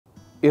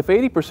If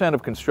 80%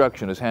 of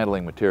construction is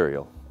handling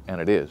material,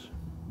 and it is,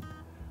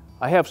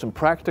 I have some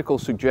practical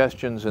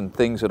suggestions and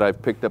things that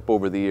I've picked up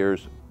over the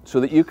years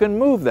so that you can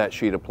move that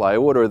sheet of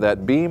plywood or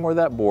that beam or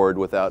that board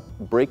without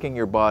breaking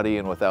your body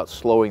and without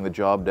slowing the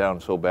job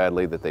down so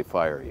badly that they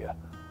fire you.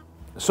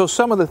 So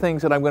some of the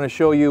things that I'm going to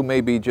show you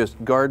may be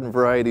just garden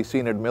variety,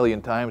 seen it a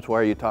million times. Why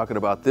are you talking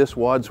about this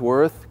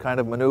Wadsworth kind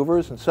of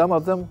maneuvers? And some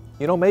of them,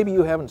 you know, maybe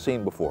you haven't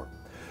seen before.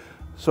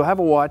 So have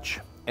a watch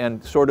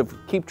and sort of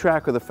keep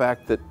track of the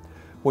fact that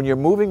when you're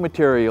moving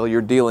material,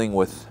 you're dealing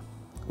with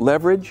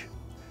leverage,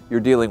 you're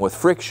dealing with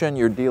friction,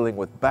 you're dealing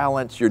with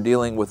balance, you're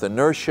dealing with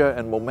inertia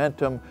and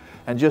momentum,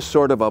 and just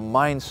sort of a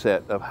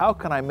mindset of how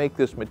can I make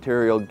this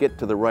material get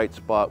to the right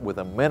spot with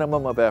a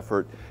minimum of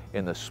effort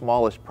in the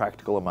smallest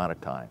practical amount of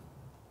time.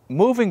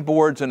 Moving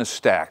boards in a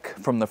stack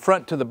from the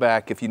front to the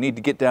back if you need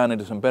to get down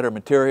into some better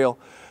material.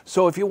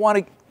 So if you want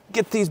to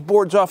get these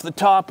boards off the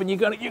top and you're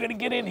gonna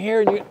get in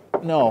here and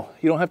no,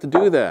 you don't have to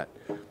do that.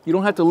 You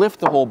don't have to lift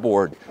the whole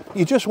board.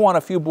 You just want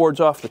a few boards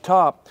off the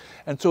top,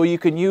 and so you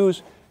can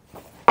use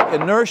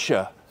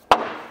inertia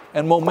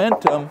and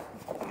momentum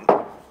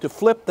to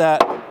flip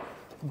that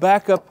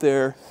back up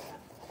there,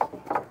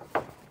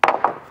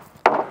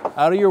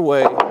 out of your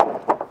way,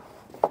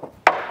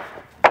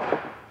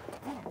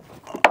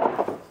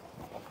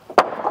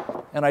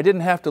 and I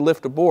didn't have to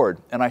lift a board,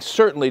 and I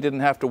certainly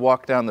didn't have to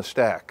walk down the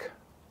stack.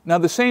 Now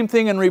the same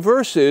thing in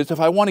reverse is if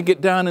I want to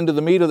get down into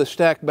the meat of the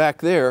stack back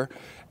there,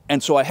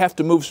 and so I have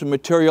to move some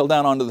material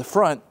down onto the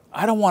front,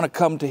 I don't want to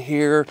come to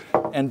here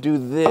and do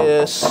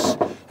this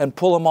and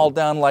pull them all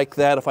down like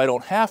that if I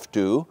don't have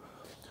to.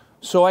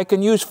 So I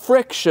can use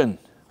friction.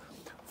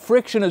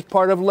 Friction is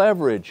part of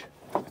leverage.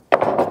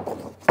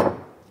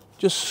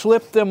 Just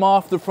slip them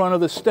off the front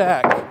of the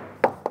stack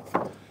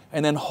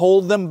and then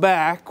hold them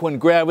back when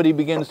gravity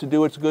begins to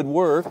do its good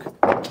work.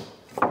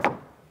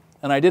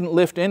 And I didn't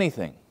lift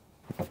anything.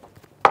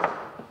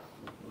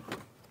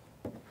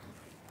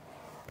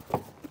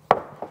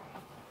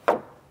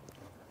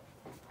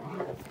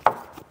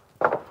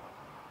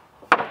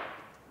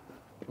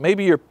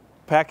 Maybe you're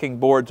packing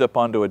boards up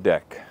onto a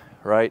deck,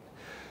 right?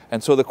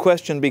 And so the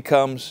question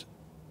becomes,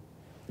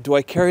 do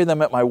I carry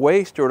them at my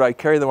waist or do I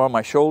carry them on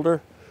my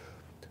shoulder?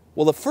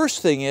 Well, the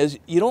first thing is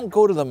you don't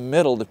go to the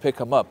middle to pick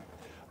them up.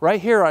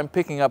 Right here, I'm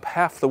picking up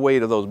half the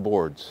weight of those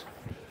boards.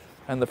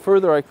 And the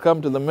further I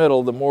come to the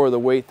middle, the more of the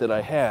weight that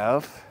I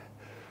have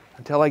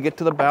until I get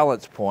to the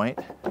balance point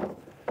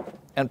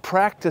and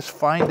practice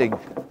finding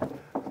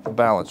the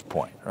balance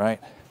point, right?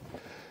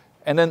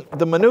 And then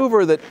the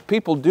maneuver that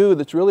people do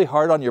that's really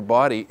hard on your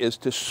body is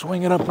to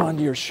swing it up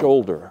onto your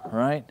shoulder,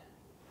 right?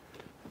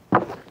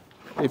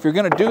 If you're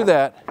going to do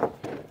that,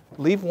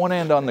 leave one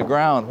end on the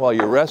ground while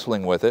you're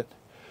wrestling with it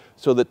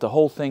so that the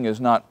whole thing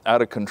is not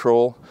out of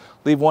control.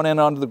 Leave one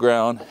end onto the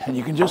ground and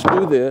you can just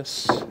do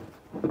this.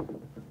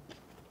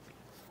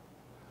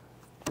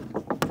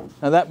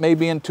 Now that may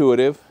be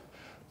intuitive,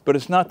 but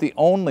it's not the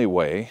only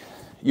way.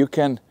 You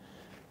can,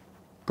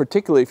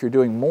 particularly if you're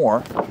doing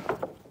more,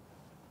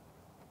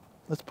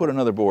 let's put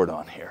another board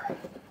on here.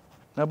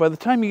 Now by the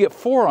time you get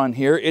 4 on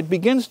here, it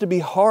begins to be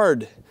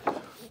hard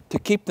to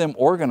keep them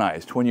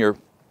organized when you're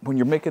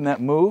making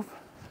that move.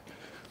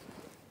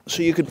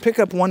 So you could pick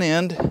up one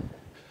end.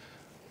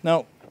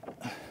 Now,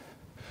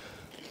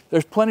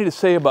 there's plenty to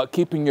say about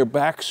keeping your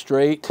back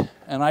straight,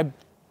 and I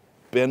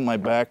bend my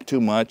back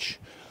too much.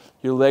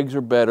 Your legs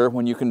are better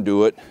when you can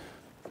do it.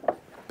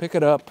 Pick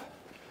it up,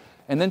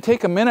 and then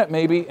take a minute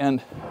maybe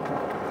and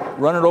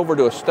run it over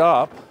to a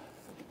stop,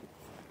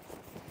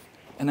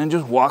 and then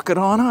just walk it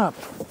on up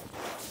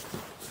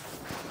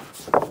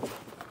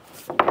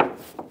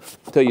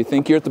until you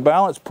think you're at the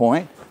balance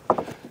point,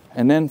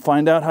 and then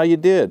find out how you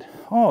did.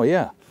 Oh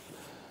yeah.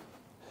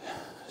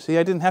 See,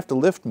 I didn't have to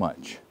lift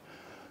much.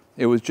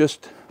 It was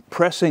just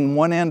pressing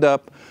one end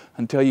up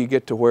until you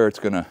get to where it's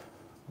going to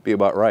be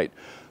about right.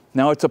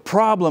 Now it's a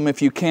problem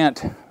if you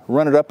can't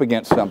run it up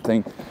against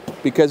something,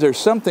 because there's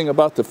something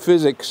about the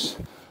physics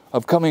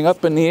of coming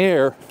up in the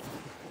air.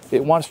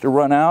 It wants to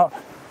run out.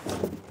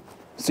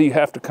 So you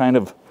have to kind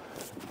of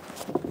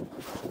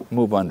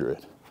move under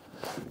it.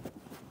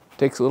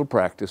 Takes a little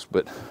practice,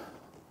 but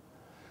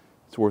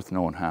it's worth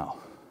knowing how.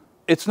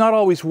 It's not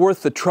always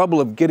worth the trouble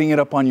of getting it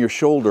up on your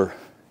shoulder.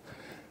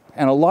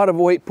 And a lot of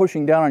weight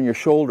pushing down on your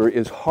shoulder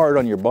is hard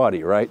on your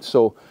body, right?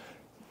 So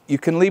you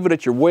can leave it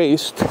at your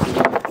waist,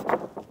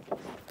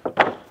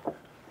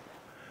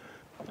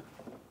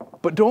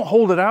 but don't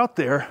hold it out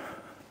there.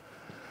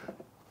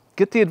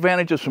 Get the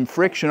advantage of some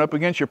friction up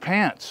against your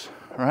pants,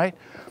 right?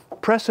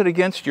 Press it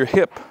against your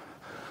hip.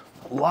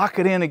 Lock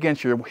it in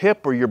against your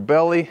hip or your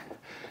belly,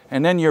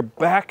 and then your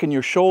back and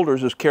your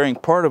shoulders is carrying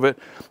part of it,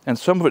 and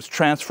some of it's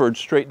transferred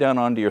straight down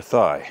onto your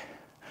thigh.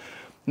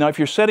 Now, if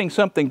you're setting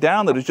something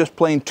down that is just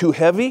plain too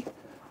heavy,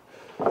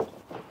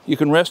 you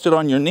can rest it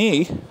on your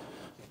knee.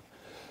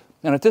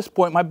 And at this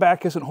point, my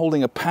back isn't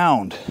holding a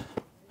pound,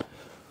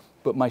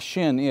 but my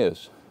shin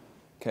is,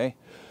 okay?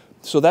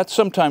 So that's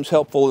sometimes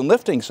helpful in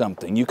lifting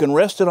something. You can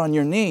rest it on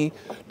your knee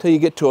till you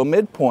get to a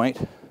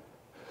midpoint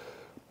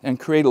and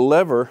create a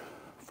lever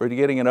for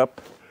getting it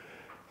up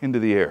into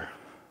the air.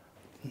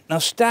 Now,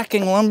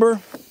 stacking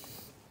lumber,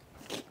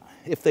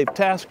 if they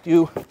task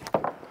you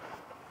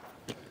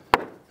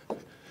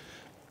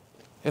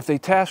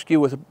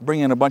with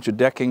bringing a bunch of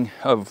decking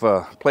of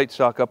plate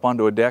stock up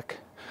onto a deck,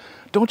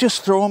 don't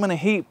just throw them in a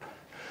heap,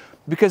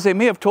 because they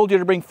may have told you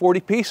to bring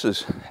 40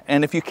 pieces.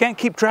 And if you can't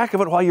keep track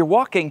of it while you're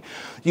walking,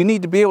 you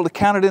need to be able to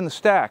count it in the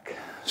stack.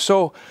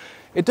 So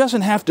it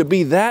doesn't have to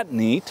be that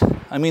neat.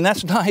 I mean,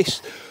 that's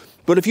nice.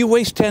 But if you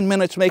waste 10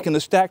 minutes making the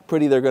stack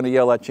pretty, they're going to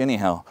yell at you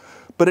anyhow.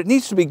 But it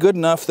needs to be good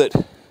enough that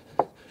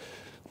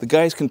the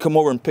guys can come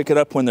over and pick it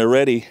up when they're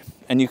ready,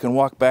 and you can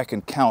walk back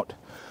and count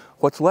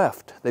what's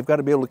left. They've got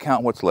to be able to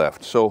count what's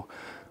left. So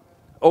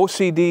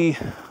OCD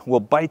will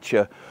bite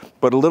you,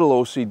 but a little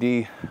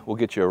OCD will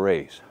get you a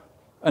raise.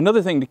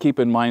 Another thing to keep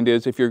in mind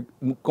is if you're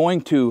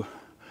going to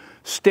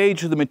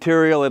stage the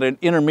material at an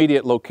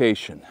intermediate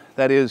location,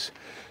 that is,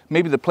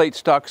 maybe the plate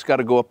stock's got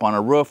to go up on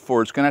a roof,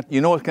 or it's going to,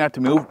 it's going to have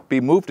to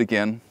be moved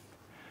again.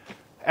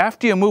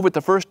 After you move it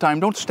the first time,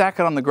 don't stack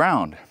it on the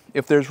ground.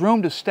 If there's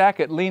room to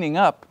stack it leaning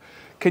up,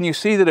 can you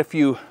see that if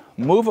you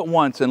move it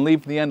once and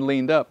leave the end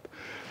leaned up,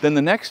 then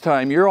the next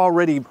time you're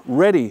already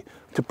ready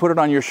to put it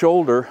on your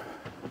shoulder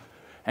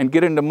and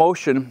get into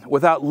motion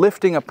without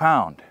lifting a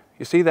pound.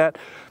 You see that?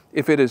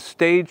 If it is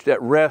staged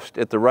at rest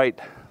at the right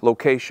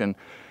location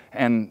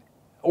and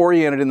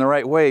oriented in the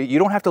right way, you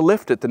don't have to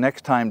lift it the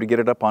next time to get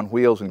it up on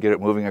wheels and get it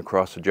moving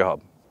across the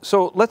job.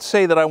 So let's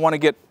say that I want to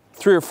get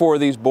 3 or 4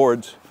 of these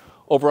boards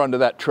over onto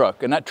that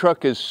truck, and that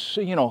truck is,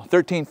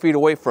 13 feet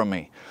away from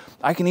me.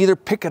 I can either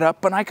pick it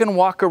up and I can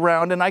walk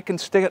around and I can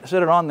set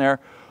it on there,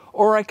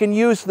 or I can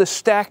use the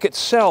stack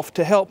itself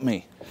to help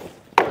me.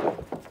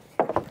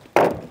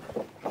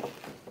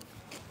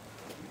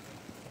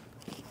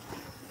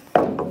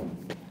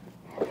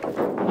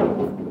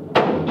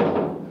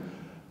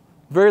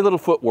 Very little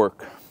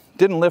footwork,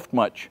 didn't lift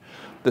much.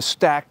 The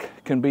stack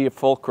can be a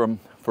fulcrum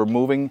for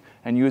moving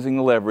and using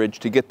the leverage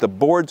to get the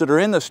boards that are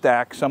in the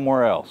stack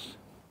somewhere else.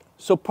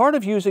 So part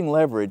of using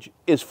leverage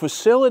is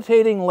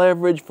facilitating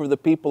leverage for the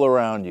people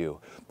around you.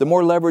 The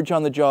more leverage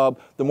on the job,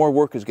 the more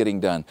work is getting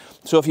done.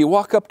 So if you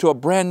walk up to a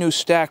brand new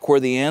stack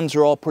where the ends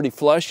are all pretty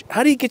flush,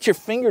 how do you get your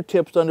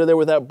fingertips under there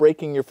without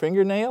breaking your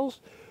fingernails?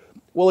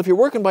 Well, if you're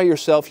working by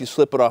yourself, you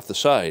slip it off the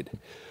side.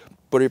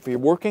 But if you're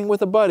working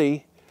with a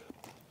buddy,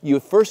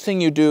 first thing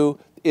you do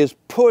is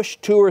push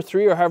 2 or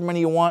 3 or however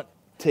many you want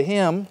to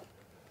him,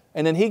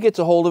 and then he gets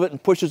a hold of it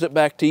and pushes it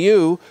back to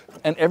you,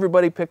 and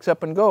everybody picks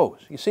up and goes.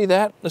 You see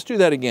that? Let's do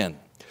that again.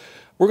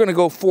 We're going to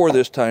go 4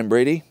 this time,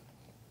 Brady.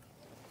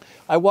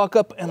 I walk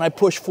up and I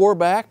push 4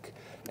 back,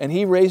 and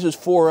he raises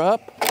 4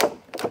 up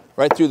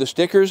right through the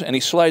stickers, and he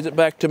slides it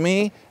back to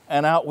me,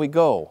 and out we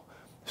go.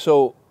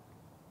 So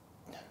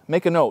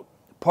make a note.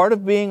 Part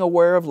of being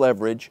aware of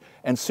leverage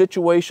and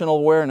situational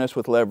awareness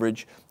with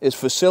leverage is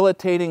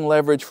facilitating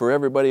leverage for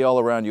everybody all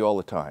around you all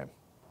the time.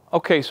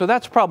 Okay, so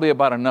that's probably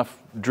about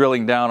enough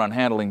drilling down on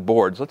handling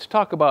boards. Let's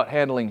talk about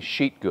handling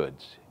sheet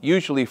goods,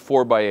 usually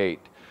 4x8.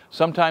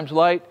 Sometimes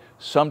light,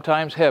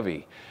 sometimes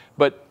heavy.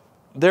 But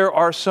there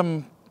are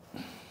some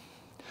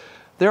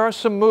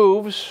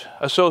moves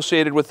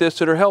associated with this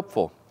that are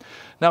helpful.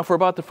 Now, for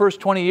about the first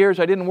 20 years,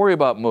 I didn't worry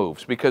about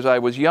moves because I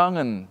was young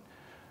and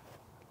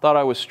thought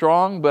I was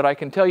strong, but I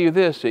can tell you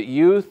this, that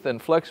youth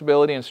and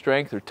flexibility and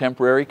strength are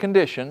temporary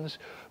conditions,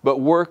 but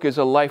work is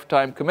a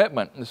lifetime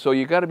commitment. And so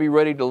you got to be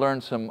ready to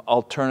learn some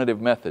alternative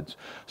methods.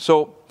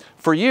 So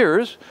for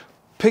years,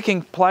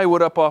 picking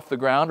plywood up off the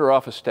ground or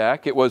off a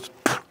stack, it was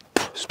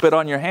spit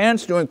on your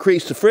hands to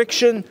increase the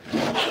friction,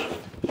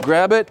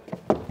 grab it,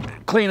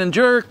 clean and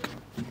jerk,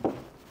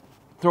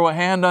 throw a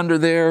hand under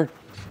there,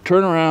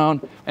 turn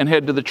around, and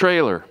head to the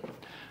trailer.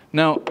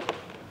 Now,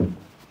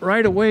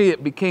 right away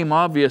it became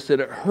obvious that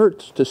it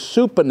hurts to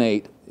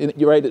supinate.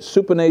 You're right, it's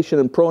supination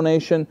and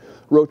pronation,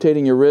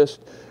 rotating your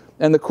wrist.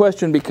 And the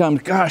question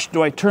becomes, gosh,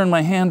 do I turn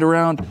my hand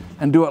around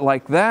and do it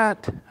like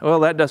that? Well,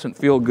 that doesn't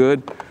feel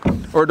good.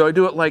 Or do I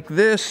do it like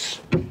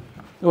this?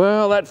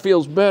 Well, that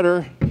feels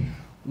better.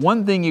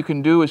 One thing you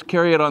can do is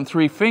carry it on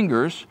 3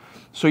 fingers,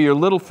 so your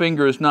little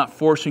finger is not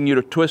forcing you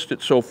to twist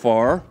it so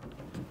far.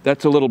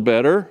 That's a little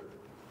better.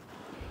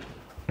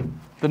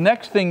 The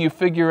next thing you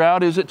figure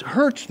out is it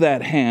hurts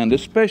that hand,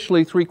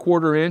 especially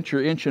 3/4 inch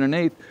or 1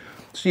 1/8.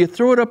 So you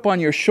throw it up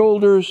on your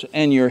shoulders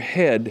and your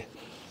head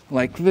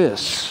like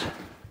this.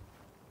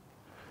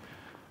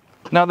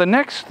 Now the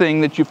next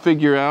thing that you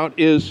figure out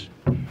is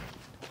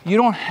you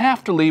don't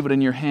have to leave it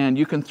in your hand.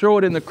 You can throw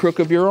it in the crook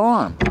of your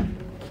arm.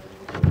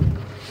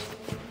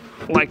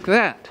 Like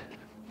that,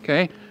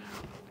 okay?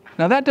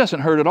 Now that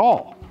doesn't hurt at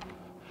all.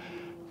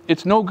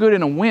 It's no good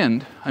in a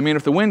wind. I mean,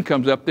 if the wind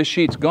comes up, this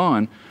sheet's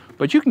gone.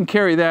 But you can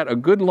carry that a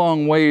good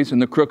long ways in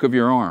the crook of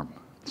your arm.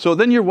 So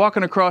then you're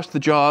walking across the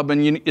job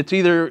and it's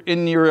either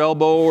in your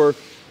elbow or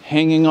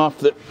hanging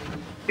off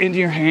into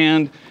your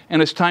hand,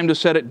 and it's time to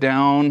set it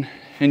down,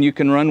 and you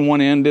can run one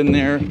end in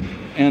there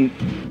and,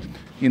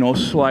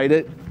 slide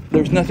it.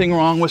 There's nothing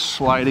wrong with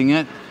sliding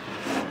it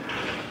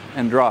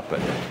and drop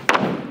it.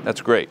 That's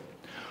great.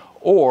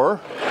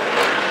 Or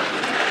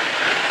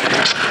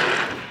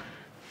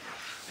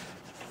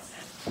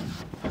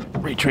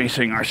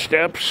Retracing our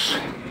steps.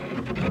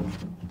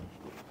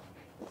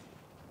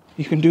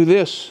 You can do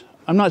this.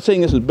 I'm not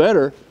saying this is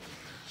better,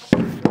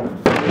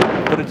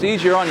 but it's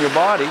easier on your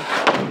body.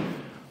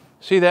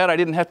 See that? I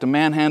didn't have to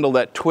manhandle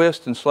that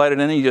twist and slide it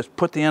in. You just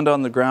put the end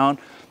on the ground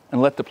and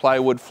let the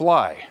plywood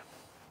fly.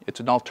 It's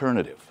an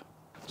alternative.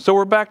 So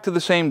we're back to the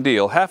same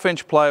deal.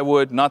 1/2-inch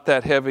plywood, not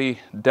that heavy,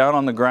 down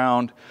on the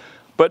ground.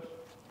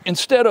 But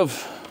instead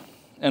of,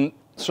 and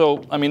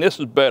so, I mean, this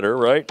is better,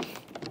 right?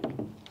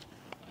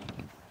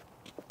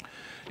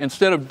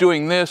 Instead of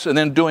doing this and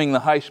then doing the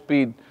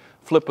high-speed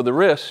flip of the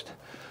wrist,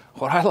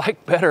 what I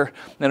like better,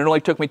 and it only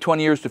took me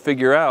 20 years to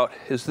figure out,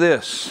 is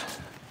this.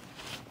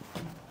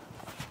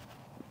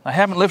 I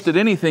haven't lifted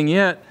anything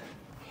yet,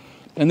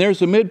 and there's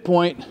the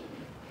midpoint,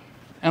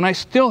 and I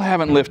still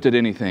haven't lifted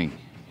anything.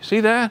 You see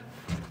that?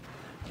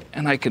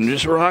 And I can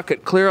just rock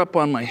it clear up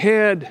on my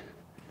head.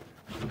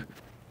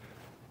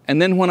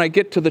 And then when I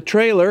get to the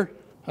trailer,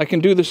 I can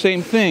do the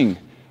same thing.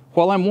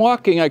 While I'm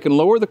walking, I can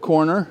lower the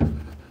corner,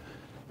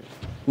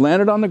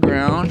 land it on the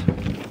ground,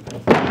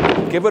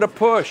 give it a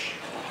push.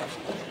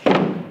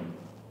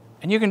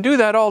 And you can do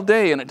that all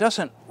day, and it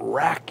doesn't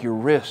rack your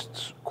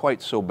wrists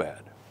quite so bad.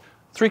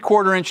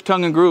 3/4 inch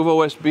tongue and groove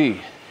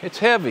OSB. It's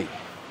heavy.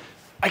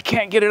 I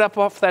can't get it up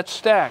off that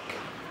stack,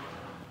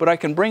 but I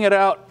can bring it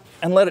out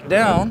and let it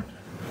down,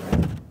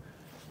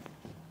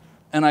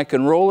 and I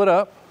can roll it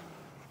up,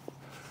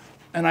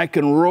 and I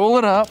can roll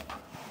it up,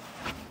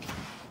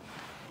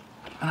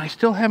 and I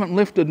still haven't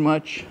lifted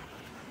much,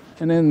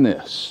 and then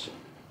this.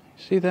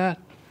 See that?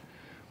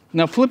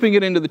 Now flipping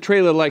it into the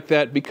trailer like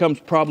that becomes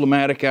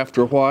problematic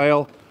after a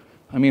while.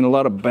 I mean, a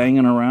lot of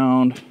banging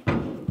around.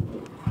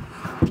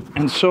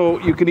 And so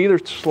you can either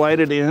slide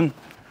it in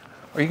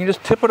or you can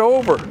just tip it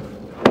over.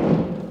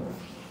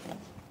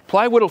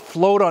 Plywood will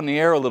float on the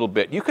air a little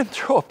bit. You can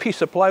throw a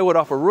piece of plywood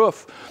off a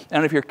roof,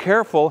 and if you're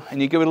careful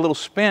and you give it a little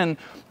spin,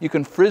 you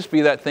can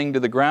frisbee that thing to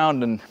the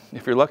ground, and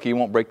if you're lucky, you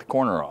won't break the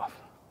corner off.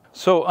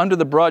 So under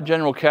the broad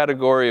general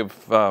category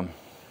of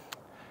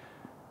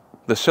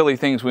the silly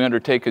things we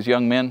undertake as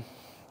young men,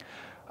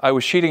 I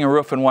was sheeting a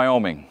roof in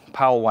Wyoming,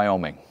 Powell,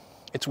 Wyoming.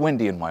 It's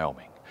windy in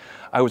Wyoming.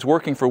 I was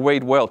working for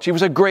Wade Welch. He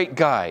was a great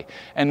guy,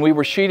 and we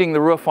were sheeting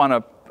the roof on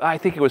a, I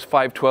think it was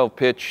 512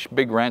 pitch,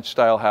 big ranch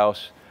style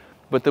house,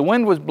 but the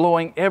wind was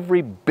blowing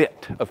every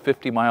bit of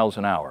 50 miles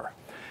an hour.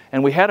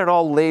 And we had it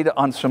all laid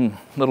on some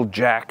little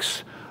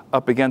jacks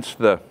up against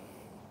the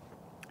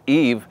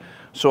eave,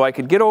 so I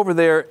could get over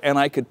there and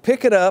I could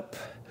pick it up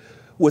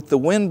with the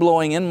wind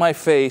blowing in my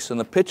face and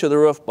the pitch of the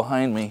roof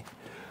behind me.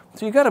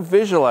 So you got to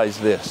visualize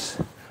this.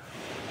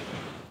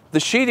 The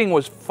sheeting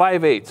was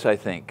 5/8, I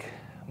think.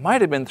 Might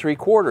have been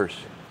 3/4.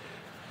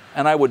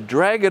 And I would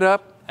drag it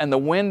up and the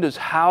wind is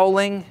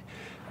howling,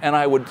 and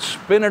I would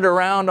spin it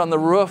around on the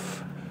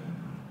roof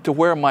to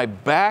where my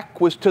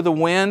back was to the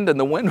wind and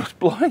the wind was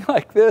blowing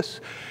like this,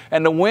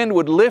 and the wind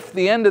would lift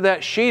the end of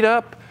that sheet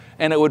up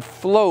and it would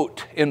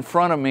float in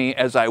front of me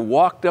as I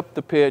walked up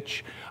the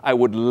pitch. I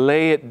would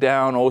lay it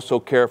down oh so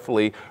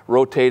carefully,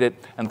 rotate it,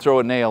 and throw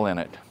a nail in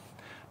it.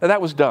 Now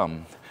that was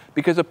dumb,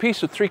 because a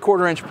piece of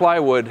 3/4 inch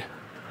plywood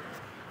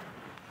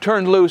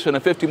turned loose in a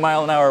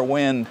 50-mile-an-hour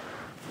wind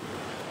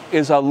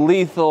is a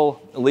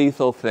lethal,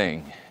 lethal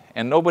thing.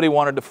 And nobody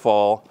wanted to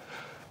fall,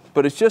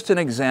 but it's just an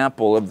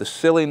example of the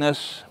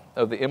silliness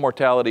of the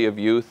immortality of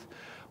youth,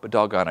 but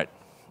doggone it,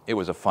 it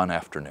was a fun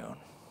afternoon.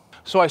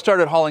 So I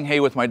started hauling hay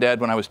with my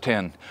dad when I was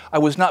 10. I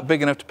was not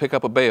big enough to pick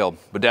up a bale,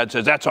 but Dad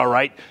says, that's all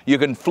right, you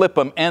can flip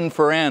them end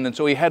for end. And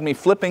so he had me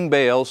flipping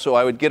bales, so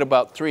I would get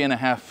about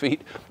 3.5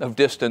 feet of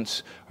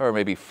distance, or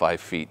maybe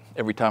 5 feet,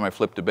 every time I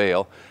flipped a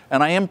bale.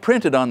 And I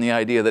imprinted on the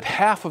idea that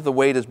half of the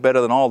weight is better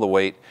than all the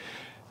weight.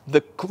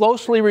 The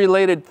closely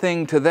related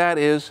thing to that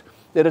is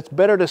that it's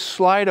better to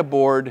slide a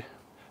board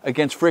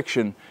against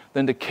friction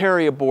than to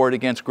carry a board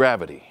against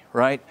gravity,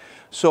 right?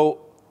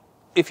 So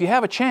if you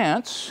have a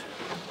chance,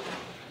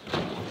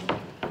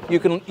 you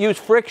can use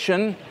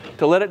friction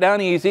to let it down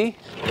easy.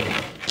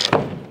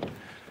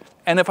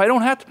 And if I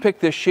don't have to pick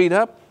this sheet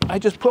up, I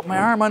just put my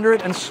arm under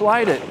it and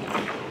slide it.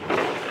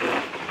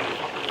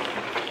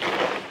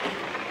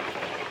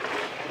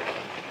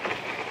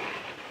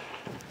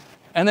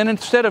 And then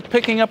instead of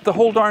picking up the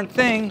whole darn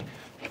thing,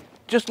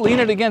 just lean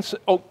it against,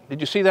 oh, did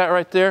you see that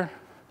right there?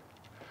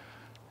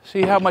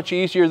 See how much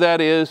easier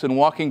that is than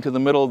walking to the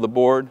middle of the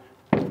board?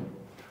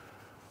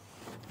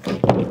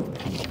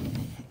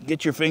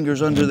 Get your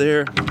fingers under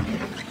there.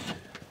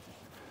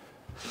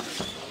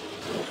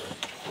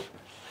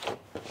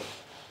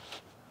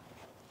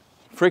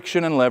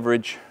 Friction and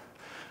leverage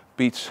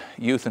beats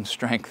youth and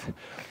strength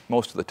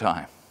most of the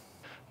time.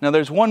 Now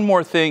there's one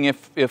more thing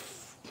if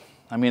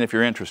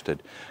you're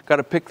interested. Got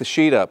to pick the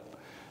sheet up.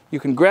 You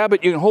can grab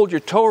it, you can hold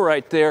your toe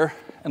right there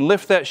and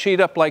lift that sheet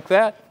up like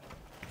that.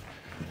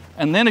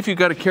 And then if you've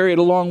got to carry it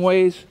a long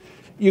ways,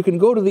 you can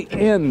go to the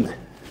end.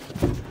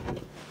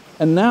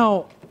 And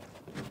now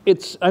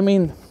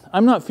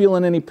I'm not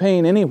feeling any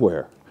pain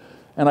anywhere.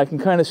 And I can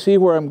kind of see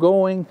where I'm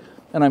going,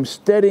 and I'm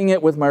steadying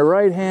it with my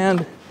right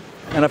hand.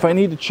 And if I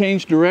need to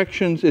change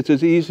directions, it's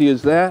as easy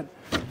as that.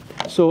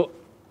 So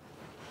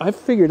I've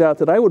figured out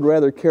that I would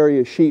rather carry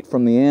a sheet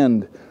from the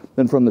end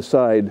than from the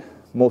side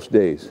most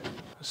days.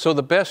 So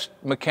the best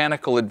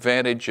mechanical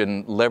advantage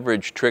and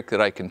leverage trick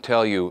that I can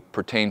tell you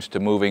pertains to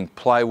moving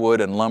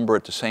plywood and lumber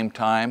at the same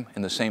time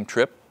in the same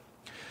trip.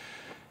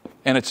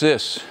 And it's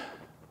this: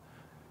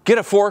 get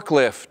a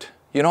forklift,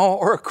 you know,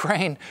 or a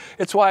crane.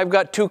 It's why I've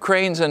got 2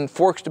 cranes and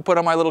forks to put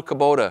on my little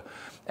Kubota.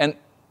 And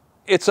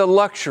it's a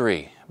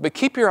luxury, but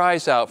keep your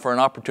eyes out for an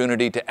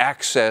opportunity to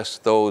access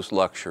those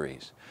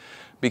luxuries.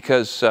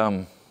 Because,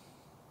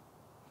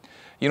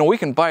 you know, we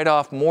can bite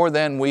off more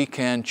than we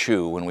can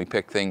chew when we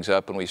pick things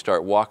up and we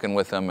start walking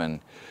with them and,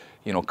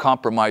 you know,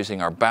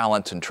 compromising our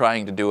balance and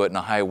trying to do it in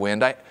a high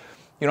wind. I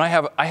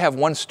have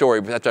one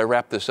story, but after I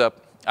wrap this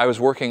up, I was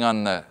working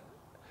on the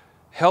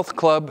health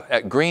club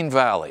at Green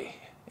Valley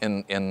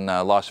in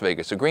Las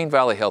Vegas, the Green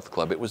Valley Health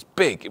Club. It was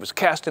big. It was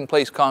cast in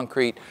place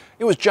concrete.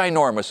 It was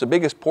ginormous. The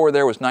biggest pour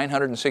there was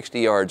 960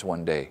 yards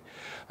one day.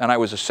 And I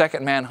was the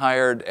second man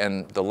hired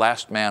and the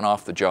last man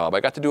off the job. I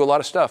got to do a lot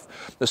of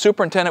stuff. The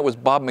superintendent was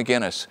Bob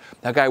McGinnis.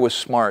 That guy was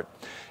smart.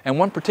 And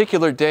one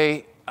particular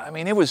day, I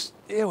mean, it was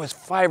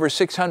 500 or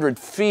 600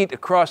 feet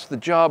across the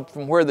job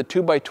from where the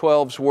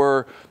 2x12s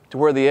were to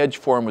where the edge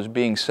form was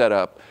being set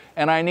up.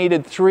 And I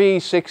needed 3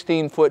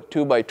 16-foot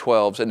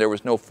 2x12s, and there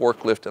was no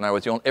forklift, and I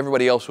was the only,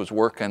 everybody else was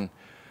working.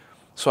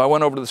 So I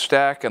went over to the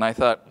stack and I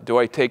thought, do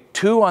I take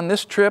 2 on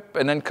this trip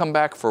and then come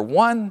back for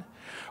 1?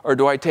 Or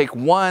do I take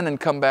 1 and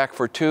come back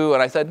for 2?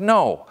 And I said,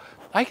 no,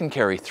 I can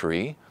carry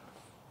 3.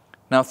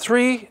 Now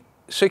 3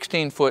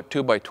 16-foot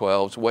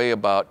 2x12s weigh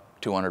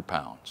about 200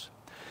 pounds.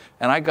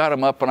 And I got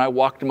them up and I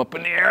walked them up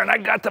in the air and I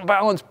got the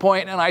balance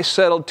point and I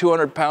settled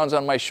 200 pounds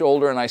on my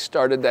shoulder and I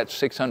started that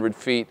 600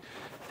 feet.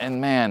 And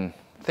man,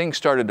 things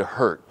started to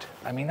hurt.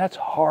 I mean, that's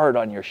hard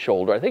on your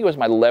shoulder. I think it was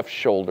my left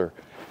shoulder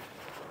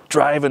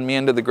driving me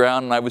into the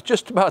ground, and I was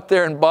just about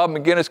there and Bob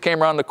McGinnis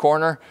came around the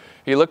corner.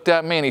 He looked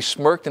at me and he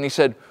smirked and he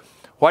said,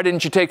 why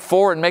didn't you take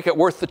 4 and make it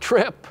worth the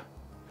trip?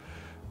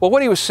 Well,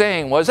 what he was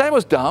saying was, that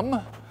was dumb.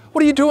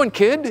 What are you doing,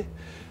 kid?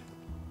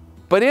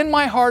 But in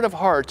my heart of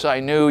hearts, I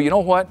knew, you know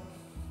what?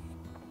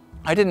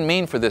 I didn't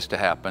mean for this to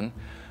happen,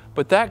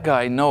 but that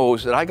guy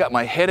knows that I got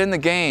my head in the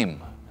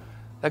game.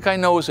 That guy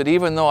knows that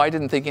even though I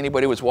didn't think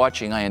anybody was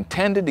watching, I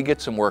intended to get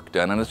some work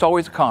done. And it's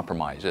always a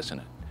compromise, isn't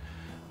it?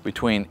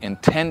 Between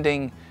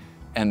intending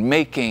and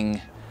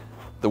making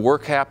the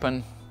work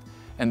happen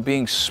and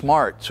being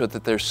smart so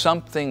that there's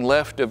something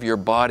left of your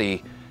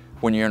body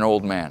when you're an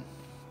old man.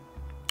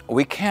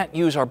 We can't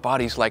use our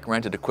bodies like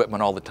rented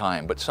equipment all the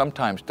time, but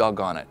sometimes,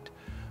 doggone it,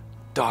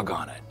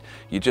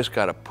 you just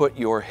got to put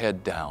your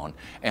head down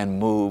and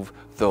move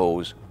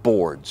those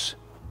boards.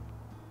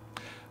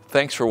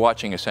 Thanks for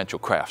watching Essential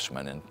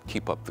Craftsman, and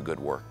keep up the good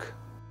work.